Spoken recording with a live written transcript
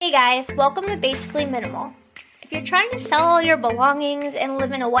Hey guys, welcome to Basically Minimal. If you're trying to sell all your belongings and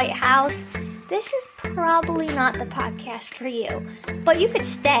live in a white house, this is probably not the podcast for you, but you could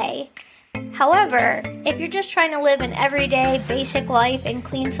stay. However, if you're just trying to live an everyday, basic life and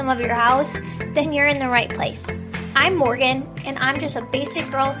clean some of your house, then you're in the right place. I'm Morgan, and I'm just a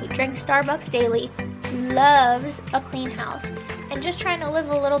basic girl who drinks Starbucks daily, loves a clean house, and just trying to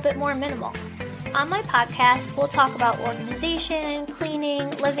live a little bit more minimal. On my podcast, we'll talk about organization, cleaning,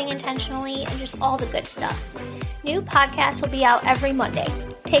 living intentionally, and just all the good stuff. New podcasts will be out every Monday.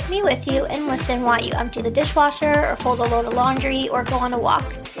 Take me with you and listen while you empty the dishwasher or fold a load of laundry or go on a walk.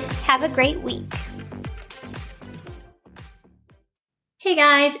 Have a great week. Hey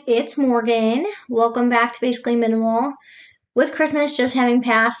guys, it's Morgan. Welcome back to Basically Minimal. With Christmas just having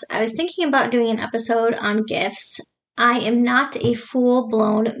passed, I was thinking about doing an episode on gifts. I am not a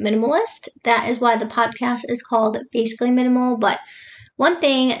full-blown minimalist. That is why the podcast is called Basically Minimal. But one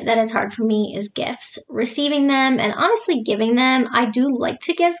thing that is hard for me is gifts. Receiving them and honestly giving them. I do like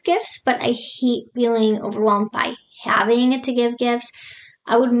to give gifts, but I hate feeling overwhelmed by having to give gifts.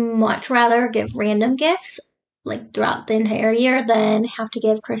 I would much rather give random gifts like throughout the entire year than have to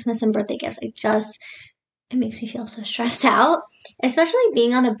give Christmas and birthday gifts. It makes me feel so stressed out. Especially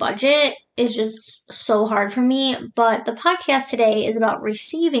being on a budget is just so hard for me. But the podcast today is about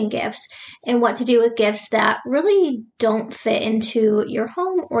receiving gifts and what to do with gifts that really don't fit into your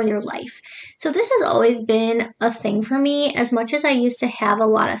home or your life. So this has always been a thing for me. As much as I used to have a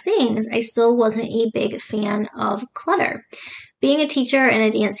lot of things, I still wasn't a big fan of clutter. Being a teacher and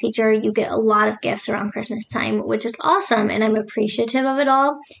a dance teacher, you get a lot of gifts around Christmas time, which is awesome, and I'm appreciative of it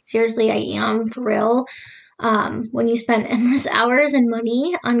all. Seriously, I am, for real. When you spend endless hours and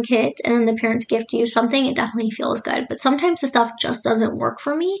money on kids and then the parents gift you something, it definitely feels good. But sometimes the stuff just doesn't work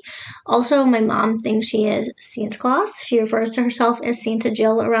for me. Also, my mom thinks she is Santa Claus. She refers to herself as Santa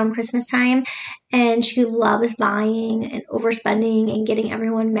Jill around Christmas time. And she loves buying and overspending and getting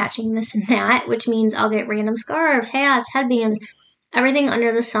everyone matching this and that, which means I'll get random scarves, hats, headbands, everything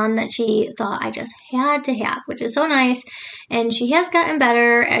under the sun that she thought I just had to have, which is so nice. And she has gotten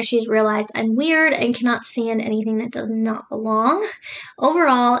better as she's realized I'm weird and cannot stand anything that does not belong.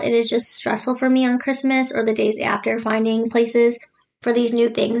 Overall, it is just stressful for me on Christmas or the days after finding places for these new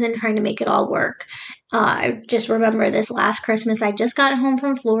things and trying to make it all work. I just remember this last Christmas, I just got home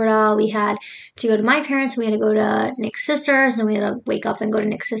from Florida. We had to go to my parents, we had to go to Nick's sisters, and then we had to wake up and go to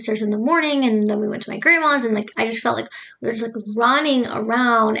Nick's sisters in the morning, and then we went to my grandma's, and I just felt like we were just running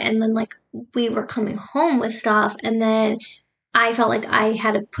around, and then we were coming home with stuff, and then I felt like I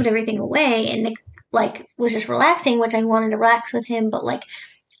had to put everything away, and Nick was just relaxing, which I wanted to relax with him, but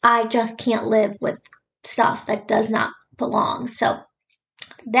I just can't live with stuff that does not belong. So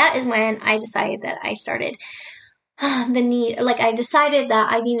that is when I decided that I started I decided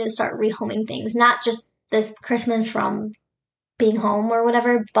that I needed to start rehoming things, not just this Christmas from being home or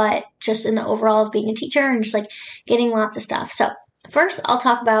whatever, but just in the overall of being a teacher and just getting lots of stuff. So first, I'll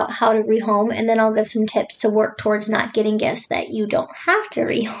talk about how to rehome, and then I'll give some tips to work towards not getting gifts that you don't have to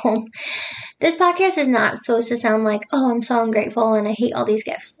rehome. This podcast is not supposed to sound like, oh, I'm so ungrateful and I hate all these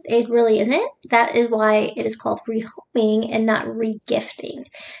gifts. It really isn't. That is why it is called rehoming and not regifting.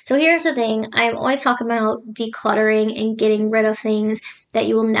 So here's the thing. I'm always talking about decluttering and getting rid of things that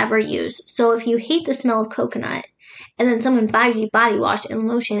you will never use. So if you hate the smell of coconut and then someone buys you body wash and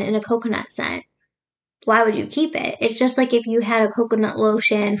lotion in a coconut scent, why would you keep it? It's just like if you had a coconut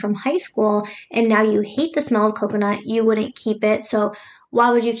lotion from high school and now you hate the smell of coconut, you wouldn't keep it. So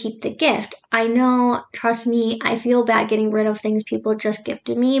why would you keep the gift? I know, trust me, I feel bad getting rid of things people just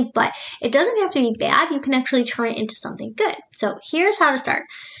gifted me, but it doesn't have to be bad. You can actually turn it into something good. So here's how to start.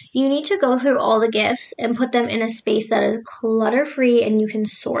 You need to go through all the gifts and put them in a space that is clutter-free and you can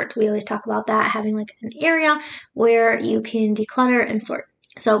sort. We always talk about that, having an area where you can declutter and sort.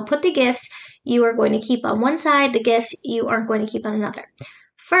 So put the gifts you are going to keep on one side, the gifts you aren't going to keep on another.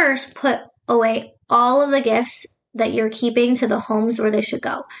 First, put away all of the gifts that you're keeping to the homes where they should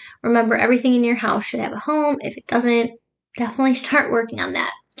go. Remember, everything in your house should have a home. If it doesn't, definitely start working on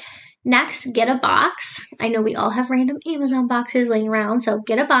that. Next, get a box. I know we all have random Amazon boxes laying around, so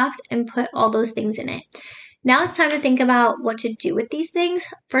get a box and put all those things in it. Now it's time to think about what to do with these things.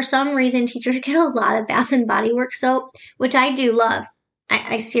 For some reason, teachers get a lot of Bath & Body Works soap, which I do love.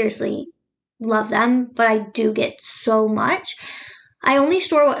 I seriously love them, but I do get so much. I only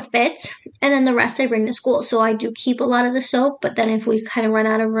store what fits, and then the rest I bring to school. So I do keep a lot of the soap, but then if we kind of run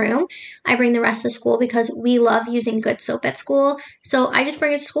out of room, I bring the rest to school because we love using good soap at school. So I just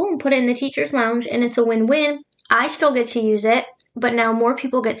bring it to school and put it in the teacher's lounge, and it's a win-win. I still get to use it, but now more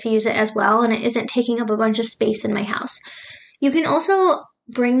people get to use it as well, and it isn't taking up a bunch of space in my house. You can also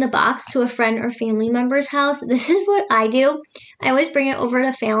bring the box to a friend or family member's house, this is what I do. I always bring it over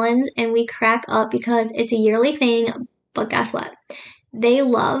to Fallon's and we crack up because it's a yearly thing. But guess what? They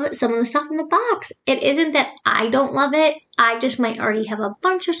love some of the stuff in the box. It isn't that I don't love it. I just might already have a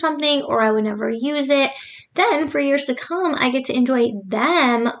bunch of something or I would never use it. Then for years to come, I get to enjoy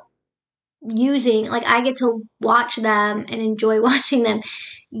them I get to watch them and enjoy watching them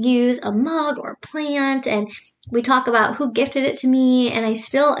use a mug or plant. And we talk about who gifted it to me. And I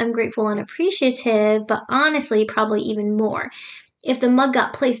still am grateful and appreciative, but honestly, probably even more. If the mug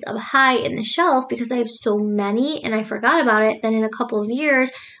got placed up high in the shelf because I have so many and I forgot about it, then in a couple of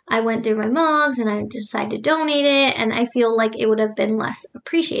years, I went through my mugs and I decided to donate it, and I feel like it would have been less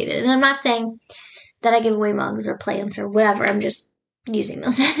appreciated. And I'm not saying that I give away mugs or plants or whatever. I'm just using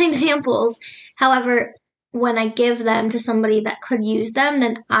those as examples. However, when I give them to somebody that could use them,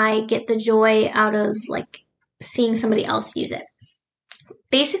 then I get the joy out of seeing somebody else use it.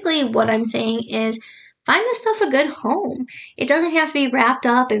 Basically, what I'm saying is, find this stuff a good home. It doesn't have to be wrapped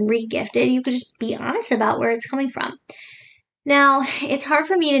up and re-gifted. You could just be honest about where it's coming from. Now, it's hard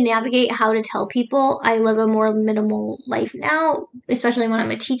for me to navigate how to tell people I live a more minimal life now, especially when I'm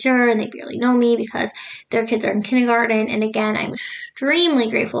a teacher and they barely know me because their kids are in kindergarten. And again, I'm extremely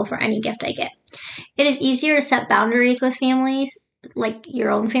grateful for any gift I get. It is easier to set boundaries with families, like your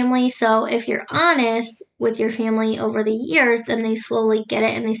own family. So if you're honest with your family over the years, then they slowly get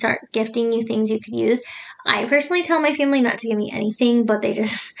it and they start gifting you things you could use. I personally tell my family not to give me anything, but they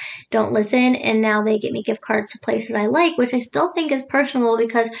just don't listen. And now they get me gift cards to places I like, which I still think is personal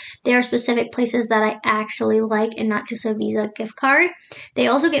because there are specific places that I actually like and not just a Visa gift card. They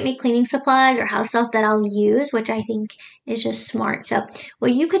also get me cleaning supplies or house stuff that I'll use, which I think is just smart. So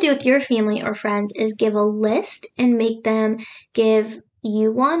what you could do with your family or friends is give a list and make them give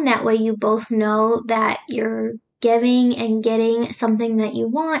you one. That way you both know that you're giving and getting something that you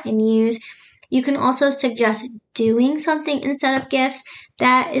want and use. You can also suggest doing something instead of gifts.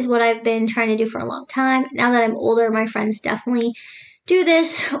 That is what I've been trying to do for a long time. Now that I'm older, my friends definitely do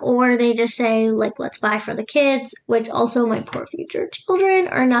this, or they just say, let's buy for the kids, which also my poor future children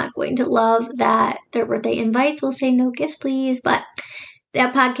are not going to love that their birthday invites will say no gifts, please. But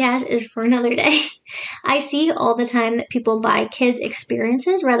that podcast is for another day. I see all the time that people buy kids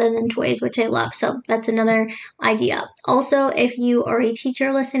experiences rather than toys, which I love. So that's another idea. Also, if you are a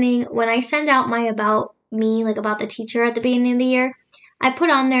teacher listening, when I send out my about me, about the teacher at the beginning of the year, I put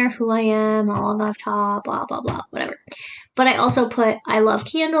on there who I am, how long I've taught, blah, blah, blah, whatever. But I also put, I love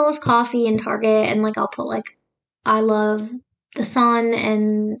candles, coffee, and Target, and I'll put I love the sun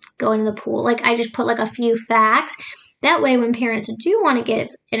and going to the pool. I just put a few facts. That way, when parents do want to give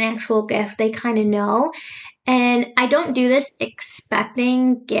an actual gift, they kind of know. And I don't do this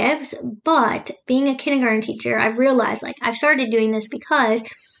expecting gifts, but being a kindergarten teacher, I've realized, I've started doing this because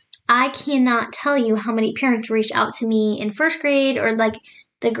I cannot tell you how many parents reach out to me in first grade or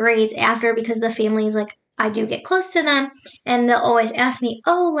the grades after, because the families, I do get close to them and they'll always ask me,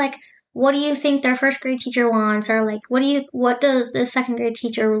 what do you think their first grade teacher wants? Or what does the second grade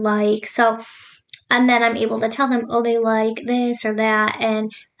teacher like? So, and then I'm able to tell them, they like this or that.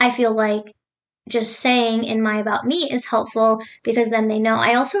 And I feel like just saying in my about me is helpful because then they know.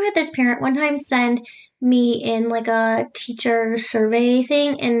 I also had this parent one time send me in a teacher survey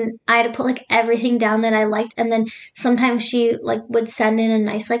thing, and I had to put everything down that I liked. And then sometimes she would send in a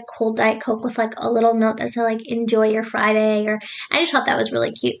nice cold Diet Coke with a little note that said enjoy your Friday, or I just thought that was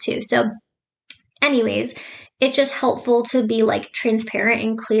really cute too. So anyways, it's just helpful to be transparent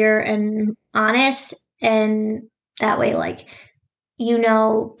and clear and honest, and that way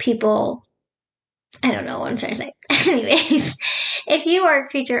people, I don't know what I'm trying to say. Anyways, if you are a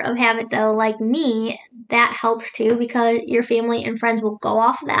creature of habit though, like me, that helps too because your family and friends will go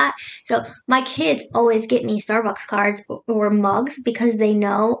off that. So my kids always get me Starbucks cards or mugs because they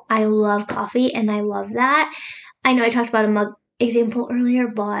know I love coffee and I love that. I know I talked about a mug example earlier,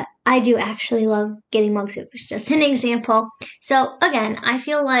 but I do actually love getting mugs. It was just an example. So again, I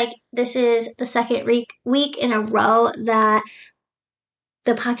feel like this is the second week in a row that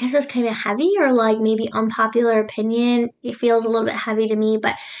the podcast is kind of heavy, or maybe unpopular opinion. It feels a little bit heavy to me,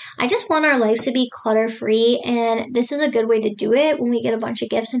 but I just want our lives to be clutter-free, and this is a good way to do it when we get a bunch of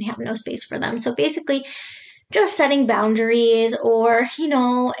gifts and have no space for them. So basically, just setting boundaries, or,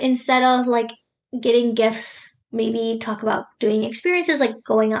 instead of getting gifts, maybe talk about doing experiences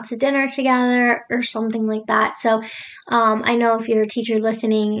going out to dinner together or something like that. So I know if you're a teacher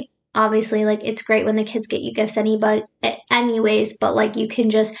listening, obviously it's great when the kids get you gifts anyways, but you can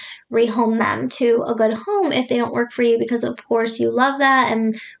just rehome them to a good home if they don't work for you, because of course you love that,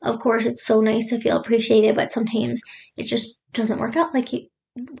 and of course it's so nice to feel appreciated, but sometimes it just doesn't work out like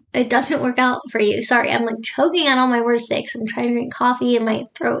it doesn't work out for you. Sorry, I'm like choking on all my words today because I'm trying to drink coffee and my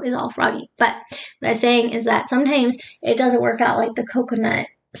throat is all froggy. But what I'm saying is that sometimes it doesn't work out like the coconut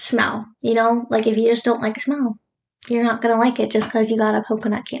smell, you know? Like if you just don't like a smell, you're not going to like it just because you got a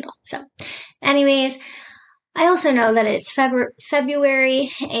coconut candle. So anyways, I also know that it's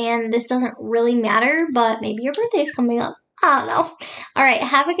February and this doesn't really matter, but maybe your birthday's coming up. I don't know. All right,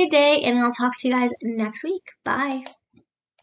 have a good day and I'll talk to you guys next week. Bye.